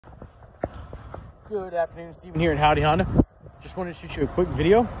Good afternoon, Steven here at Howdy Honda. Just wanted to shoot you a quick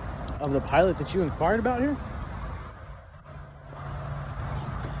video of the Pilot that you inquired about here.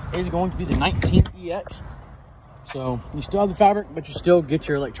 It is going to be the 19EX. So you still have the fabric, but you still get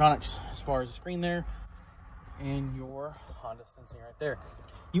your electronics as far as the screen there and your Honda sensing right there.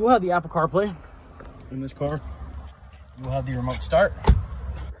 You will have the Apple CarPlay in this car. You will have the remote start.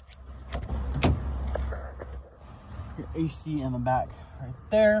 Your AC in the back right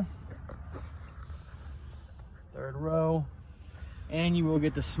there. Third row. And you will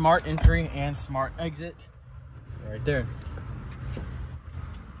get the smart entry and smart exit right there.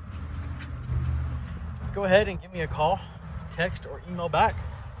 Go ahead and give me a call, text, or email back.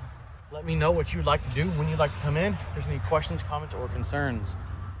 Let me know what you'd like to do, when you'd like to come in. If there's any questions, comments, or concerns.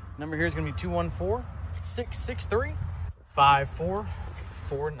 Number here is going to be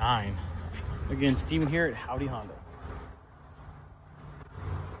 214-663-5449. Again, Steven here at Howdy Honda.